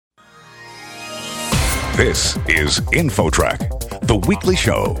This is InfoTrack, the weekly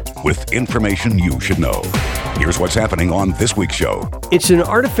show with information you should know. Here's what's happening on this week's show. It's an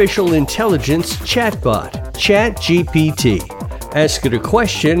artificial intelligence chatbot, ChatGPT. Ask it a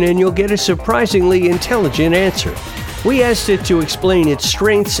question and you'll get a surprisingly intelligent answer. We asked it to explain its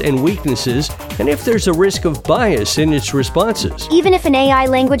strengths and weaknesses and if there's a risk of bias in its responses. Even if an AI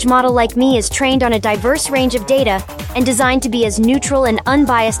language model like me is trained on a diverse range of data and designed to be as neutral and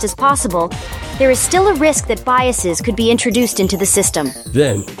unbiased as possible, there is still a risk that biases could be introduced into the system.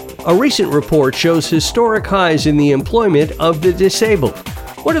 Then, a recent report shows historic highs in the employment of the disabled.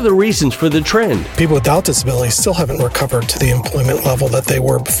 What are the reasons for the trend? People without disabilities still haven't recovered to the employment level that they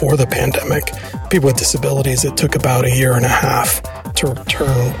were before the pandemic. People with disabilities, it took about a year and a half to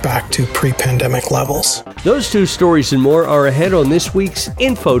return back to pre-pandemic levels. Those two stories and more are ahead on this week's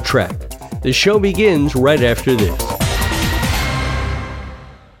InfoTrack. The show begins right after this.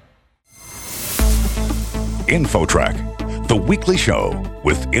 InfoTrack, the weekly show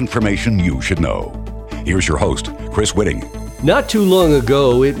with information you should know. Here's your host, Chris Whitting. Not too long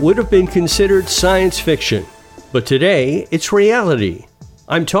ago, it would have been considered science fiction, but today it's reality.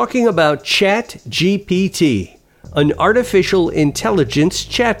 I'm talking about ChatGPT, an artificial intelligence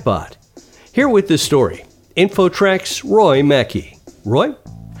chatbot. Here with the story, InfoTrack's Roy Mackey. Roy?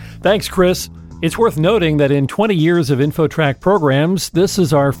 Thanks, Chris. It's worth noting that in 20 years of InfoTrack programs, this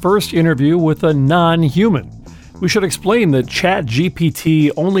is our first interview with a non-human. We should explain that ChatGPT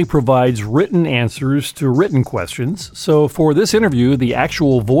only provides written answers to written questions, so for this interview, the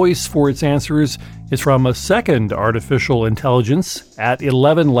actual voice for its answers is from a second artificial intelligence at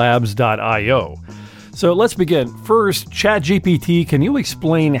 11labs.io. So let's begin. First, ChatGPT, can you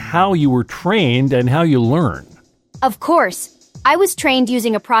explain how you were trained and how you learn? Of course. I was trained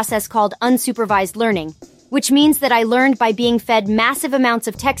using a process called unsupervised learning, which means that I learned by being fed massive amounts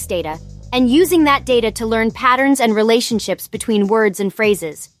of text data and using that data to learn patterns and relationships between words and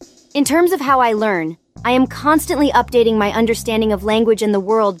phrases. In terms of how I learn, I am constantly updating my understanding of language and the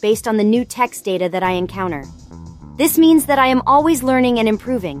world based on the new text data that I encounter. This means that I am always learning and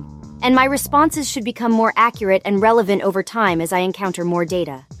improving, and my responses should become more accurate and relevant over time as I encounter more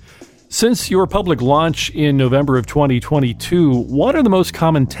data. Since your public launch in November of 2022, what are the most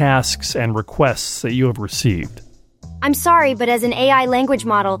common tasks and requests that you have received? I'm sorry, but as an AI language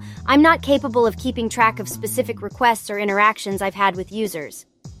model, I'm not capable of keeping track of specific requests or interactions I've had with users.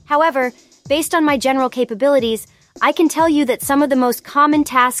 However, based on my general capabilities, I can tell you that some of the most common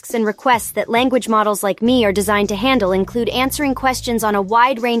tasks and requests that language models like me are designed to handle include answering questions on a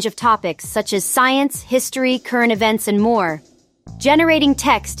wide range of topics such as science, history, current events, and more. Generating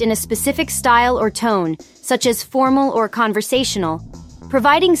text in a specific style or tone, such as formal or conversational.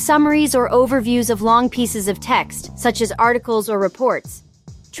 Providing summaries or overviews of long pieces of text, such as articles or reports.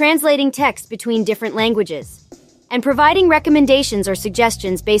 Translating text between different languages. And providing recommendations or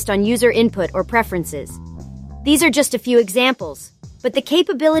suggestions based on user input or preferences. These are just a few examples, but the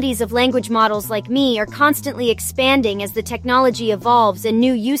capabilities of language models like me are constantly expanding as the technology evolves and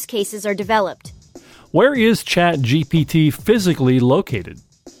new use cases are developed. Where is ChatGPT physically located?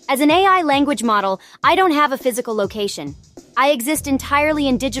 As an AI language model, I don't have a physical location. I exist entirely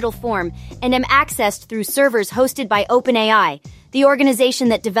in digital form and am accessed through servers hosted by OpenAI, the organization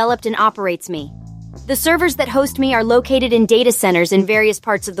that developed and operates me. The servers that host me are located in data centers in various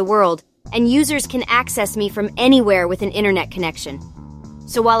parts of the world, and users can access me from anywhere with an internet connection.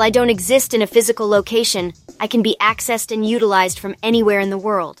 So while I don't exist in a physical location, I can be accessed and utilized from anywhere in the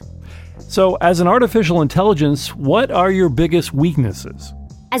world. So, as an artificial intelligence, what are your biggest weaknesses?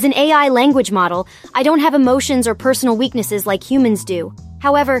 As an AI language model, I don't have emotions or personal weaknesses like humans do.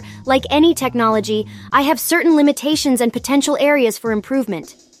 However, like any technology, I have certain limitations and potential areas for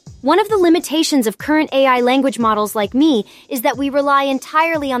improvement. One of the limitations of current AI language models like me is that we rely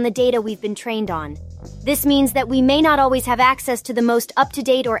entirely on the data we've been trained on. This means that we may not always have access to the most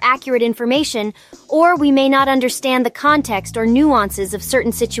up-to-date or accurate information, or we may not understand the context or nuances of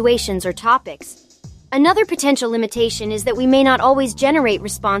certain situations or topics. Another potential limitation is that we may not always generate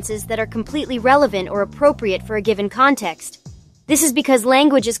responses that are completely relevant or appropriate for a given context. This is because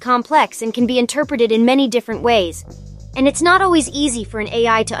language is complex and can be interpreted in many different ways, and it's not always easy for an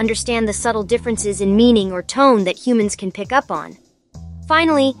AI to understand the subtle differences in meaning or tone that humans can pick up on.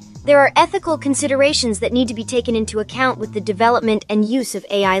 Finally, there are ethical considerations that need to be taken into account with the development and use of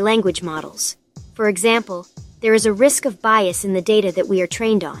AI language models. For example, there is a risk of bias in the data that we are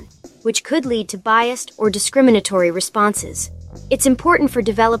trained on, which could lead to biased or discriminatory responses. It's important for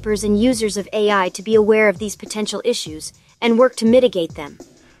developers and users of AI to be aware of these potential issues and work to mitigate them.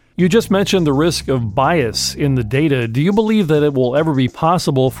 You just mentioned the risk of bias in the data. Do you believe that it will ever be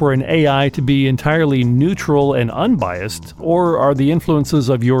possible for an AI to be entirely neutral and unbiased, or are the influences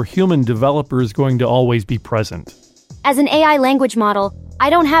of your human developers going to always be present? As an AI language model, I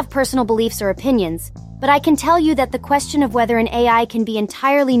don't have personal beliefs or opinions, but I can tell you that the question of whether an AI can be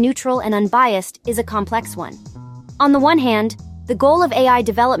entirely neutral and unbiased is a complex one. On the one hand, the goal of AI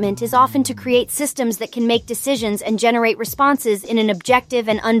development is often to create systems that can make decisions and generate responses in an objective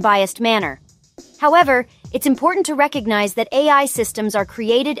and unbiased manner. However, it's important to recognize that AI systems are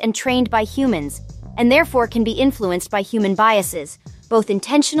created and trained by humans, and therefore can be influenced by human biases, both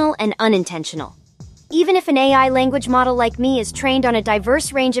intentional and unintentional. Even if an AI language model like me is trained on a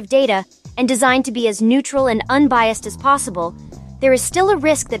diverse range of data and designed to be as neutral and unbiased as possible, there is still a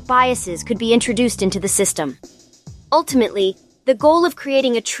risk that biases could be introduced into the system. Ultimately, the goal of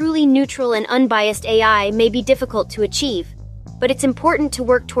creating a truly neutral and unbiased AI may be difficult to achieve, but it's important to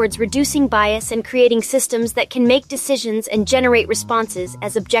work towards reducing bias and creating systems that can make decisions and generate responses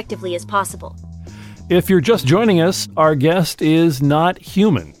as objectively as possible. If you're just joining us, our guest is not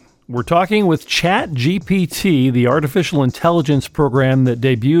human. We're talking with ChatGPT, the artificial intelligence program that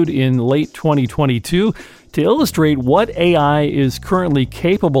debuted in late 2022, to illustrate what AI is currently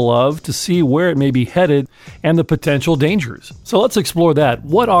capable of, to see where it may be headed, and the potential dangers. So let's explore that.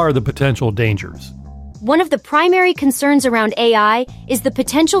 What are the potential dangers? One of the primary concerns around AI is the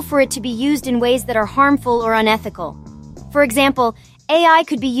potential for it to be used in ways that are harmful or unethical. For example, AI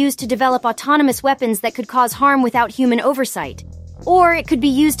could be used to develop autonomous weapons that could cause harm without human oversight. Or it could be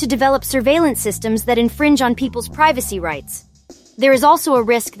used to develop surveillance systems that infringe on people's privacy rights. There is also a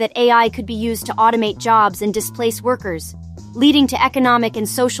risk that AI could be used to automate jobs and displace workers, leading to economic and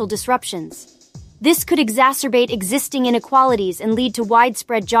social disruptions. This could exacerbate existing inequalities and lead to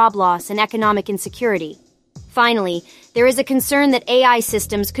widespread job loss and economic insecurity. Finally, there is a concern that AI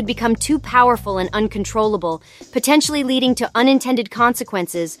systems could become too powerful and uncontrollable, potentially leading to unintended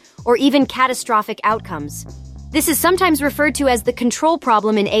consequences or even catastrophic outcomes. This is sometimes referred to as the control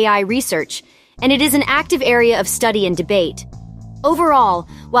problem in AI research, and it is an active area of study and debate. Overall,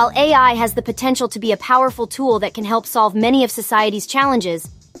 while AI has the potential to be a powerful tool that can help solve many of society's challenges,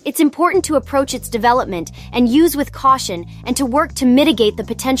 it's important to approach its development and use with caution and to work to mitigate the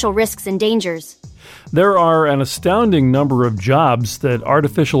potential risks and dangers. There are an astounding number of jobs that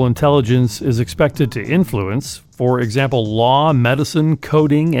artificial intelligence is expected to influence. For example, law, medicine,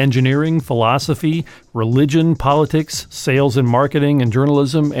 coding, engineering, philosophy, religion, politics, sales and marketing, and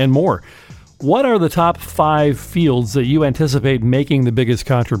journalism, and more. What are the top 5 fields that you anticipate making the biggest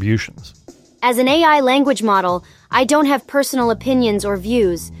contributions? As an AI language model, I don't have personal opinions or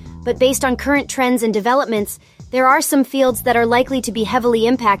views, but based on current trends and developments, there are some fields that are likely to be heavily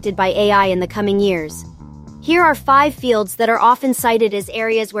impacted by AI in the coming years. Here are 5 fields that are often cited as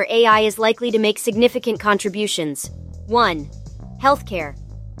areas where AI is likely to make significant contributions. 1. Healthcare.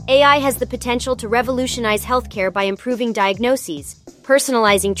 AI has the potential to revolutionize healthcare by improving diagnoses,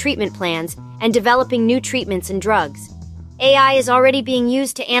 personalizing treatment plans, and developing new treatments and drugs. AI is already being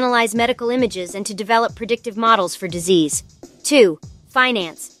used to analyze medical images and to develop predictive models for disease. 2.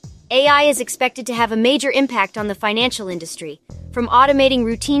 Finance. AI is expected to have a major impact on the financial industry, from automating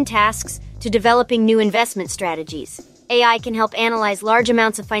routine tasks to developing new investment strategies. AI can help analyze large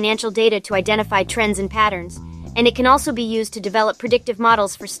amounts of financial data to identify trends and patterns, and it can also be used to develop predictive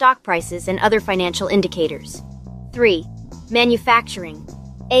models for stock prices and other financial indicators. 3. Manufacturing.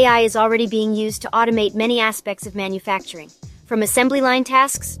 AI is already being used to automate many aspects of manufacturing, from assembly line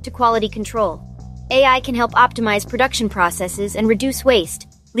tasks to quality control. AI can help optimize production processes and reduce waste,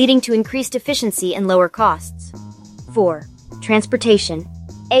 leading to increased efficiency and lower costs. 4. Transportation.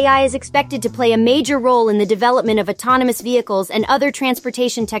 AI is expected to play a major role in the development of autonomous vehicles and other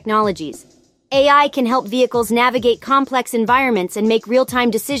transportation technologies. AI can help vehicles navigate complex environments and make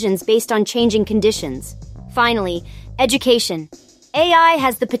real-time decisions based on changing conditions. Finally, education. AI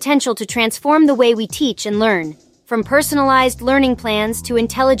has the potential to transform the way we teach and learn, from personalized learning plans to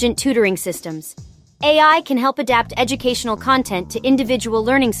intelligent tutoring systems. AI can help adapt educational content to individual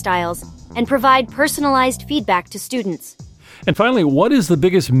learning styles and provide personalized feedback to students. And finally, what is the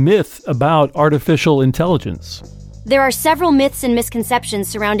biggest myth about artificial intelligence? There are several myths and misconceptions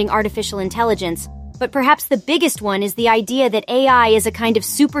surrounding artificial intelligence, but perhaps the biggest one is the idea that AI is a kind of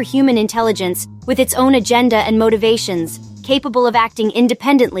superhuman intelligence with its own agenda and motivations, capable of acting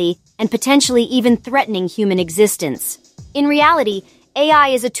independently and potentially even threatening human existence. In reality, AI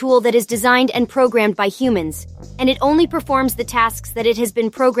is a tool that is designed and programmed by humans, and it only performs the tasks that it has been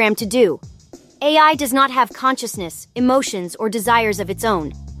programmed to do. AI does not have consciousness, emotions, or desires of its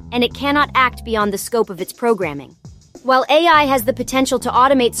own, and it cannot act beyond the scope of its programming. While AI has the potential to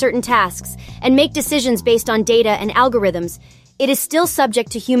automate certain tasks and make decisions based on data and algorithms, it is still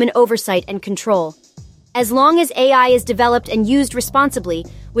subject to human oversight and control. As long as AI is developed and used responsibly,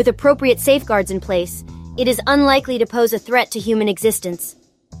 with appropriate safeguards in place, it is unlikely to pose a threat to human existence.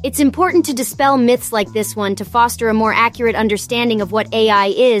 It's important to dispel myths like this one to foster a more accurate understanding of what AI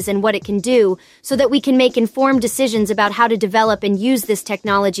is and what it can do, so that we can make informed decisions about how to develop and use this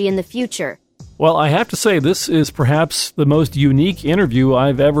technology in the future. Well, I have to say, this is perhaps the most unique interview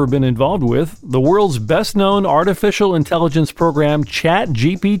I've ever been involved with. The world's best-known artificial intelligence program,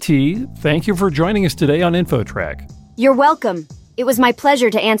 ChatGPT. Thank you for joining us today on InfoTrack. You're welcome. It was my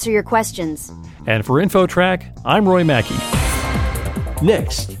pleasure to answer your questions. And for InfoTrack, I'm Roy Mackey.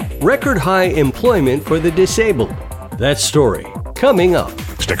 Next, record high employment for the disabled. That story coming up.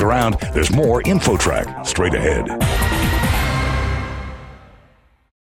 Stick around. There's more InfoTrack straight ahead.